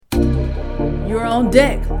You're on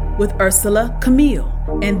deck with Ursula Camille,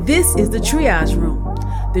 and this is The Triage Room.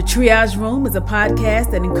 The Triage Room is a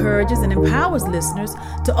podcast that encourages and empowers listeners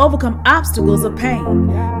to overcome obstacles of pain.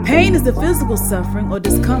 Pain is the physical suffering or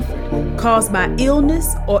discomfort caused by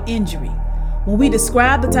illness or injury. When we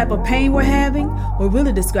describe the type of pain we're having, we're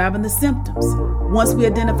really describing the symptoms. Once we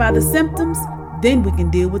identify the symptoms, then we can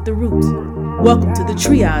deal with the root. Welcome to The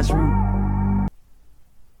Triage Room.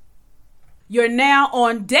 You're now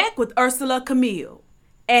on deck with Ursula Camille,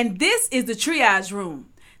 and this is The Triage Room.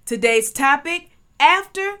 Today's topic,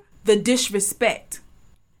 after the disrespect.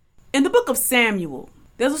 In the book of Samuel,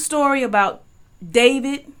 there's a story about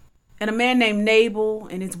David and a man named Nabal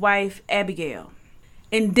and his wife Abigail.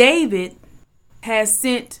 And David has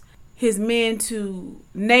sent his men to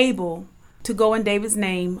Nabal to go in David's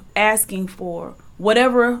name, asking for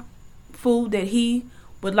whatever food that he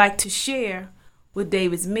would like to share with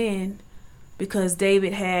David's men, because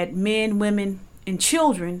David had men, women, and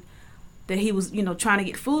children that he was, trying to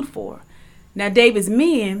get food for. Now, David's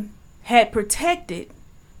men had protected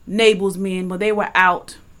Nabal's men when they were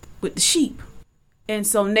out with the sheep. And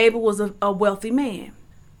so Nabal was a wealthy man.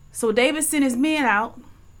 So David sent his men out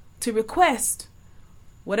to request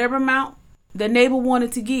whatever amount that Nabal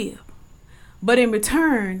wanted to give. But in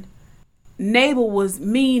return, Nabal was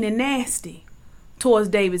mean and nasty towards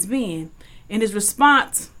David's men. And his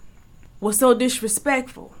response was so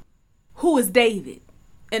disrespectful. Who is David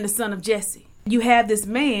and the son of Jesse? You have this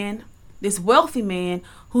man, this wealthy man,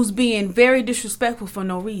 who's being very disrespectful for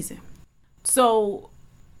no reason. So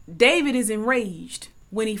David is enraged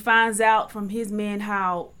when he finds out from his men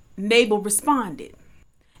how Nabal responded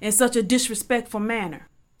in such a disrespectful manner.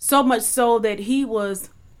 So much so that he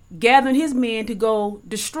was gathering his men to go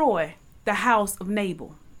destroy the house of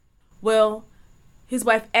Nabal. Well, his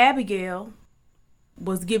wife Abigail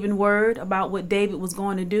was given word about what David was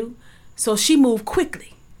going to do. So she moved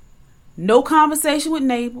quickly. No conversation with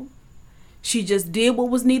Nabal. She just did what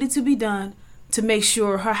was needed to be done to make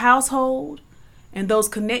sure her household and those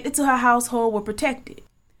connected to her household were protected.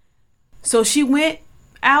 So she went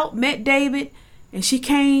out, met David, and she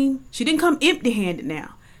didn't come empty-handed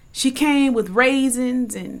now. She came with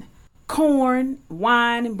raisins and corn,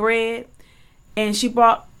 wine and bread, and she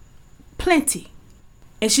brought plenty.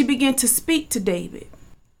 And she began to speak to David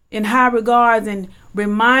in high regards and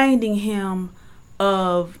reminding him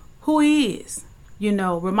of who he is.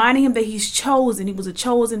 Reminding him that he's chosen. He was a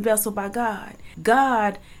chosen vessel by God.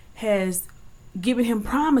 God has given him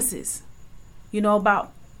promises,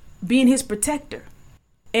 about being his protector.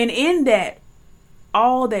 And in that,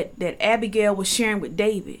 all that Abigail was sharing with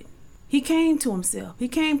David, he came to himself. He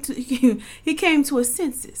came to his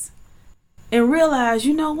senses and realized,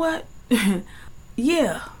 you know what?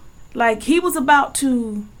 Yeah, like he was about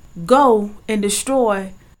to go and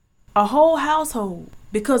destroy a whole household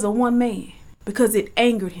because of one man. Because it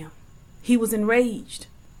angered him. He was enraged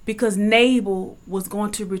because Nabal was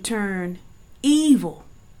going to return evil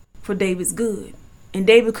for David's good. And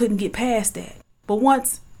David couldn't get past that. But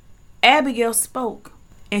once Abigail spoke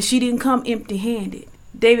and she didn't come empty-handed,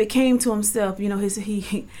 David came to himself.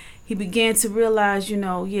 He began to realize,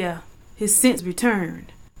 his sense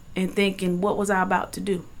returned and thinking, what was I about to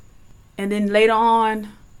do? And then later on,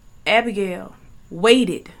 Abigail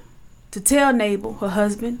waited to tell Nabal, her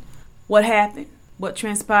husband, what happened, what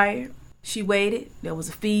transpired. She waited. There was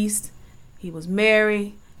a feast. He was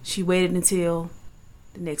merry. She waited until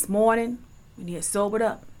the next morning when he had sobered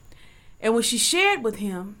up. And when she shared with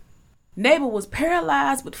him, Nabal was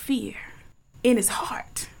paralyzed with fear in his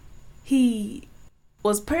heart. He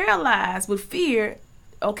was paralyzed with fear.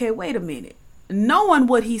 Okay, wait a minute. Knowing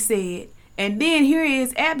what he said. And then here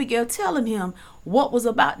is Abigail telling him what was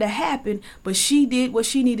about to happen, but she did what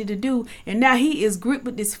she needed to do. And now he is gripped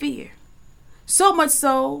with this fear. So much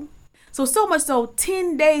so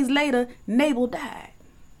 10 days later, Nabal died.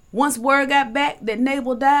 Once word got back that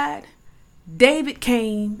Nabal died, David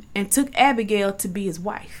came and took Abigail to be his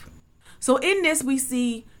wife. So in this, we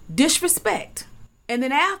see disrespect. And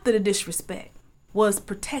then after the disrespect was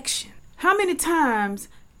protection. How many times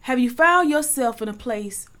have you found yourself in a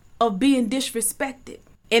place of being disrespected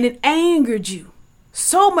and it angered you?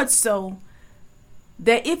 So much so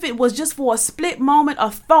that if it was just for a split moment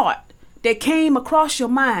of thought that came across your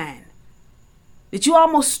mind, that you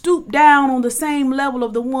almost stooped down on the same level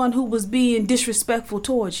of the one who was being disrespectful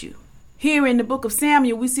towards you. Here in the book of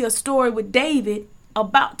Samuel, we see a story with David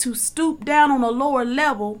about to stoop down on a lower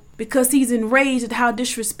level because he's enraged at how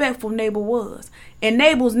disrespectful Nabal was. And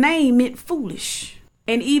Nabal's name meant foolish.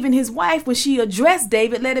 And even his wife, when she addressed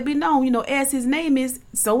David, let it be known, as his name is,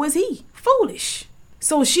 so is he, foolish.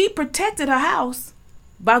 So she protected her house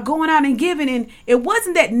by going out and giving. And it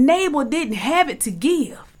wasn't that Nabal didn't have it to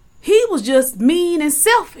give. He was just mean and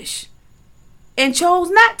selfish and chose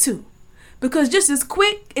not to. Because just as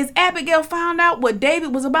quick as Abigail found out what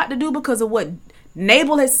David was about to do because of what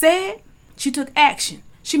Nabal had said, she took action.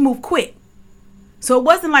 She moved quick. So it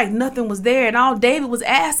wasn't like nothing was there, and all David was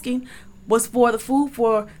asking was for the food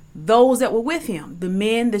for those that were with him, the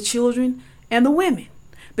men, the children, and the women.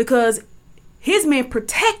 Because his men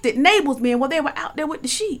protected Nabal's men while they were out there with the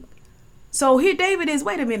sheep. So here David is,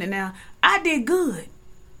 wait a minute now, I did good.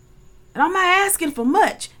 And I'm not asking for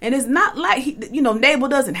much. And it's not like, Nabal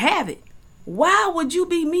doesn't have it. Why would you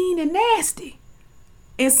be mean and nasty?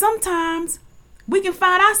 And sometimes we can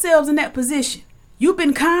find ourselves in that position. You've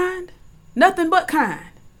been kind, nothing but kind,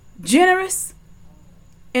 generous.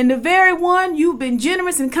 And the very one you've been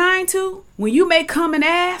generous and kind to, when you may come and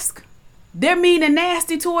ask, they're mean and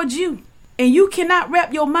nasty towards you. And you cannot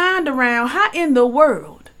wrap your mind around how in the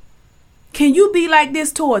world can you be like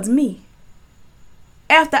this towards me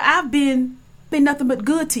after I've been nothing but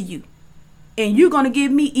good to you. And you're going to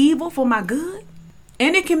give me evil for my good?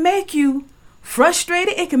 And it can make you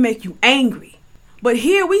frustrated. It can make you angry. But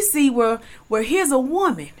here we see where here's a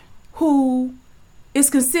woman who is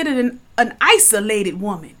considered an isolated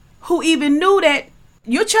woman, who even knew that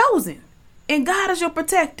you're chosen and God is your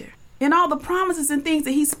protector and all the promises and things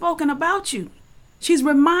that he's spoken about you. She's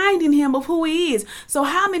reminding him of who he is. So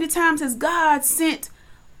how many times has God sent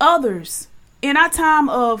others in our time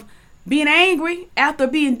of being angry after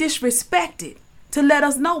being disrespected to let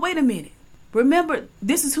us know, wait a minute, remember,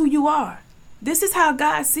 this is who you are. This is how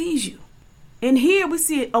God sees you. And here we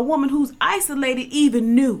see a woman who's isolated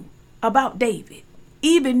even knew about David,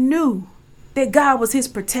 even knew that God was his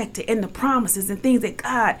protector and the promises and things that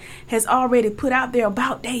God has already put out there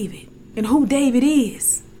about David and who David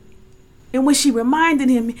is. And when she reminded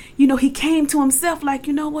him, he came to himself like,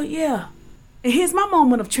 you know what? Yeah. And here's my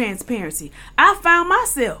moment of transparency. I found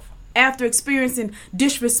myself after experiencing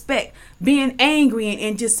disrespect, being angry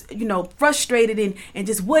and just, frustrated and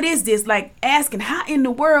just, what is this? Like asking, how in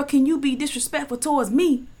the world can you be disrespectful towards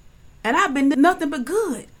me? And I've been nothing but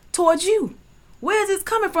good towards you. Where is this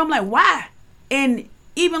coming from? Like, why? And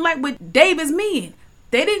even like with David's men,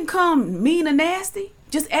 they didn't come mean or nasty,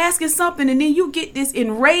 just asking something. And then you get this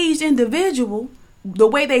enraged individual. The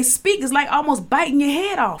way they speak is like almost biting your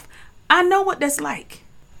head off. I know what that's like.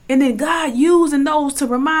 And then God using those to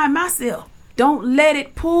remind myself, don't let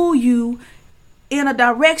it pull you in a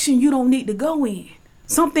direction you don't need to go in.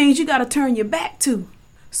 Some things you got to turn your back to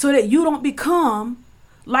so that you don't become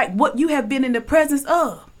like what you have been in the presence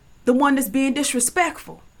of, the one that's being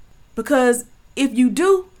disrespectful. Because if you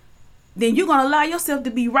do, then you're going to allow yourself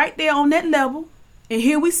to be right there on that level. And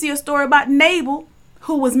here we see a story about Nabal,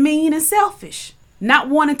 who was mean and selfish, not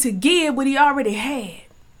wanting to give what he already had.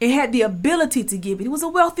 And had the ability to give it. He was a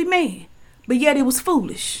wealthy man, but yet he was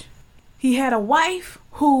foolish. He had a wife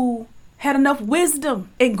who had enough wisdom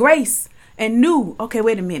and grace and knew, okay,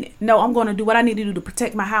 wait a minute. No, I'm going to do what I need to do to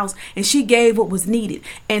protect my house. And she gave what was needed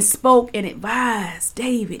and spoke and advised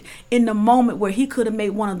David in the moment where he could have made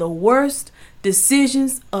one of the worst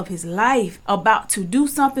decisions of his life, about to do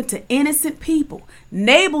something to innocent people.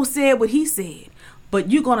 Nabal said what he said. But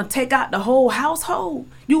you're going to take out the whole household?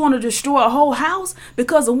 You want to destroy a whole house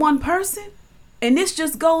because of one person? And this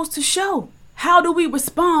just goes to show, how do we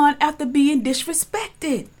respond after being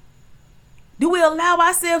disrespected? Do we allow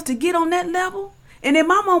ourselves to get on that level? And in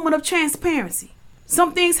my moment of transparency,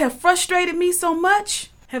 some things have frustrated me so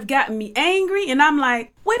much, have gotten me angry. And I'm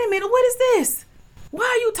like, wait a minute, what is this? Why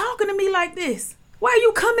are you talking to me like this? Why are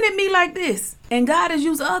you coming at me like this? And God has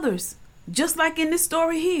used others, just like in this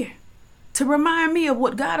story here, to remind me of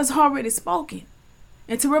what God has already spoken.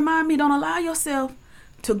 And to remind me, don't allow yourself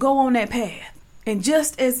to go on that path. And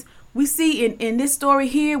just as we see in this story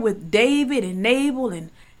here with David and Nabal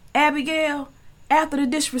and Abigail, after the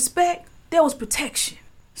disrespect, there was protection.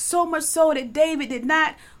 So much so that David did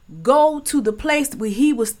not go to the place where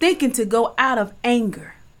he was thinking to go out of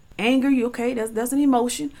anger. Anger, okay, that's an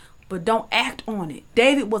emotion, but don't act on it.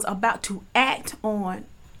 David was about to act on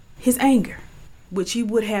his anger, which he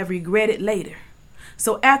would have regretted later.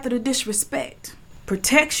 So after the disrespect,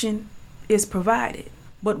 protection is provided.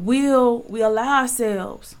 But will we allow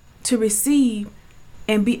ourselves to receive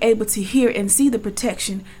and be able to hear and see the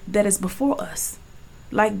protection that is before us,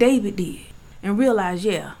 like David did, and realize,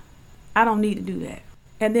 yeah, I don't need to do that.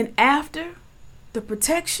 And then after the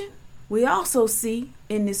protection, we also see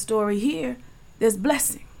in this story here, there's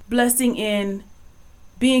blessing. Blessing in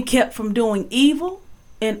being kept from doing evil,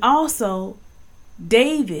 and also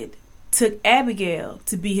David took Abigail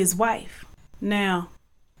to be his wife. Now,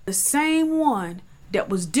 the same one that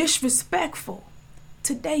was disrespectful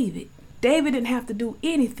to David. David didn't have to do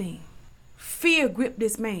anything. Fear gripped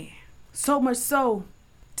this man. So much so,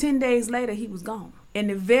 10 days later, he was gone. And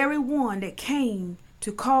the very one that came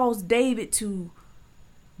to cause David to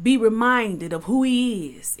be reminded of who he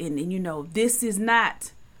is. And this is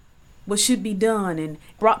not what should be done. And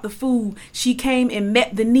brought the food. She came and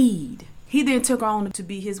met the need. He then took her on to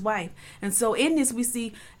be his wife. And so in this, we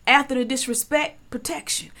see after the disrespect,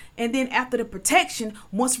 protection. And then after the protection,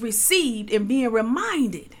 once received and being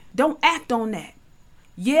reminded, don't act on that.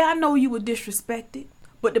 Yeah, I know you were disrespected,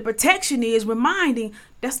 but the protection is reminding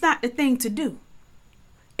that's not the thing to do.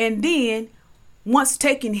 And then once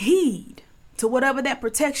taking heed to whatever that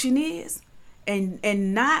protection is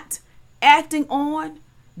and not acting on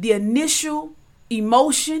the initial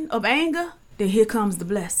emotion of anger, then here comes the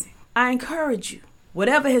blessing. I encourage you,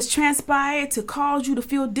 whatever has transpired to cause you to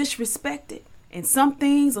feel disrespected, and some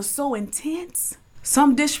things are so intense,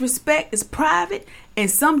 some disrespect is private and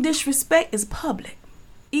some disrespect is public.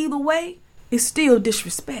 Either way, it's still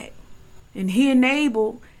disrespect. And here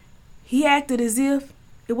Nabal, he acted as if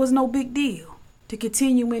it was no big deal to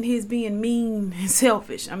continue in his being mean and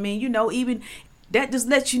selfish. Even that just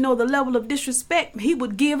lets you know the level of disrespect he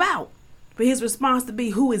would give out for his response to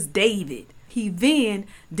be, who is David? He then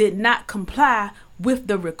did not comply with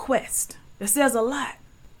the request. That says a lot.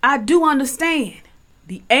 I do understand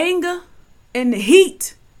the anger and the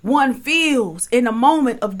heat one feels in a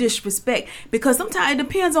moment of disrespect, because sometimes it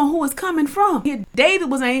depends on who it's coming from. Here, David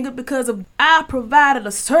was angered because I provided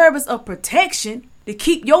a service of protection to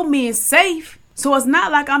keep your men safe. So it's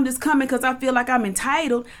not like I'm just coming because I feel like I'm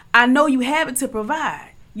entitled. I know you have it to provide.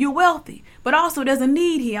 You're wealthy. But also there's a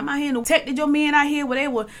need here. I'm out here and protected your men out here where they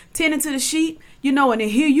were tending to the sheep, and then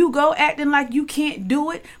here you go acting like you can't do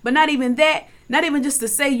it. But not even that, not even just to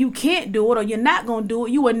say you can't do it or you're not going to do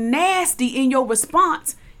it. You were nasty in your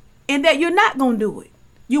response in that you're not going to do it.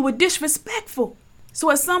 You were disrespectful. So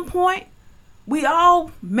at some point, we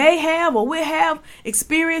all may have or will have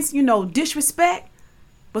experienced, disrespect.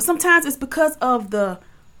 But sometimes it's because of the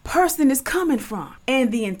person it's coming from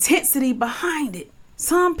and the intensity behind it.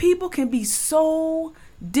 Some people can be so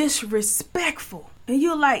disrespectful. And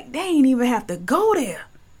you're like, they ain't even have to go there.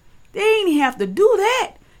 They ain't even have to do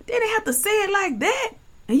that. They didn't have to say it like that.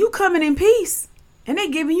 And you coming in peace. And they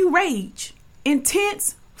giving you rage.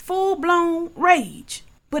 Intense, full-blown rage.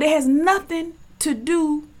 But it has nothing to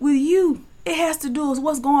do with you. It has to do with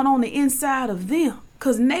what's going on the inside of them.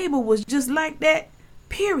 Because Nabal was just like that,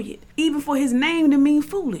 period. Even for his name to mean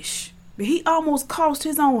foolish. But he almost cost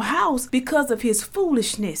his own house because of his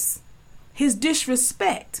foolishness, his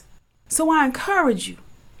disrespect. So I encourage you,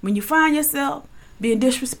 when you find yourself being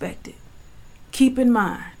disrespected, keep in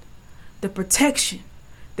mind the protection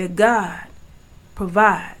that God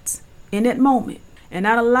provides in that moment, and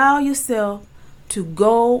not allow yourself to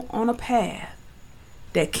go on a path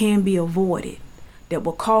that can be avoided, that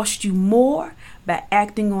will cost you more by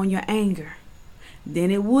acting on your anger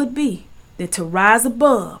than it would be than to rise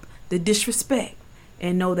above the disrespect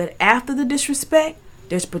and know that after the disrespect,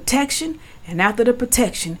 there's protection, and after the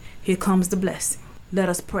protection, here comes the blessing. Let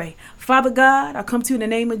us pray. Father God, I come to you in the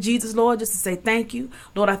name of Jesus, Lord, just to say thank you.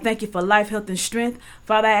 Lord, I thank you for life, health, and strength.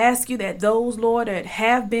 Father, I ask you that those, Lord, that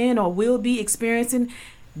have been or will be experiencing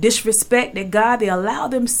disrespect, that God, they allow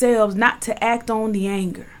themselves not to act on the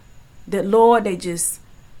anger. That, Lord, they just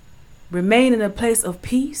remain in a place of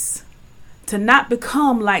peace, to not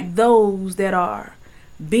become like those that are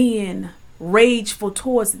being rageful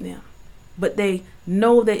towards them. But they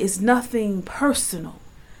know that it's nothing personal.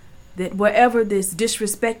 That wherever this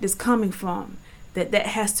disrespect is coming from, that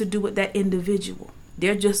has to do with that individual.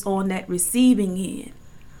 They're just on that receiving end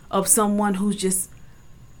of someone who's just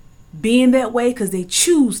being that way because they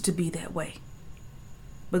choose to be that way.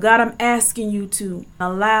 But God, I'm asking you to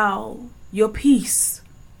allow your peace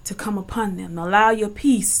to come upon them. Allow your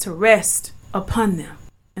peace to rest upon them.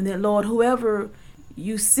 And that, Lord, whoever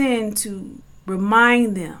you send to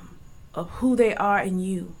remind them of who they are in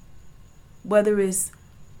you, whether it's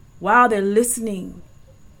while they're listening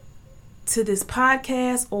to this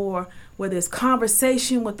podcast or whether it's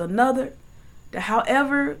conversation with another, that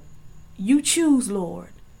however you choose, Lord,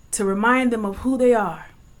 to remind them of who they are,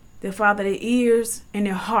 that, Father, their ears and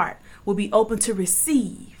their heart will be open to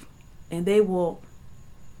receive, and they will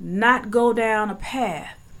not go down a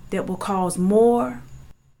path that will cause more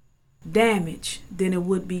damage than it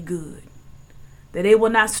would be good. That they will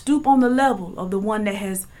not stoop on the level of the one that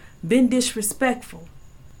has been disrespectful,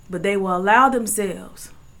 but they will allow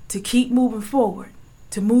themselves to keep moving forward,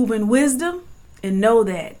 to move in wisdom, and know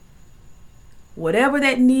that whatever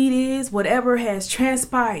that need is, whatever has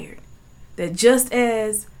transpired, that just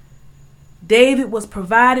as David was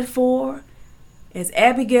provided for, as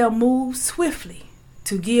Abigail moved swiftly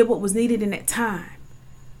to give what was needed in that time,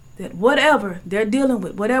 that whatever they're dealing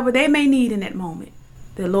with, whatever they may need in that moment,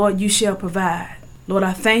 that Lord, you shall provide. Lord,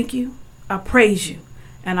 I thank you, I praise you,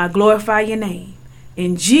 and I glorify your name.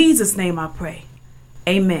 In Jesus' name I pray.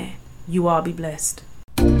 Amen. You all be blessed.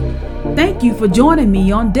 Thank you for joining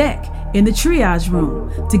me on deck in the Triage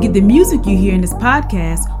Room. To get the music you hear in this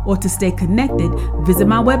podcast or to stay connected, visit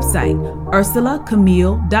my website,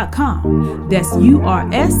 UrsulaCamille.com. That's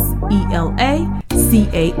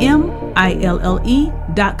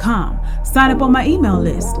UrselaCamille.com. Sign up on my email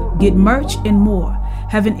list, get merch and more.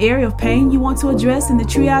 Have an area of pain you want to address in the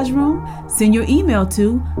Triage Room? Send your email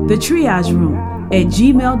to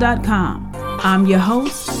thetriageroom@gmail.com. I'm your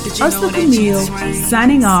host, Ursula Camille,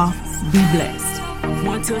 signing off. Be blessed.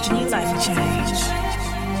 One touch and your life will change.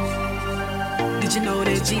 Did you know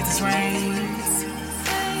that Jesus reigns?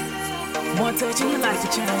 One touch and your life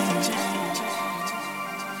will change.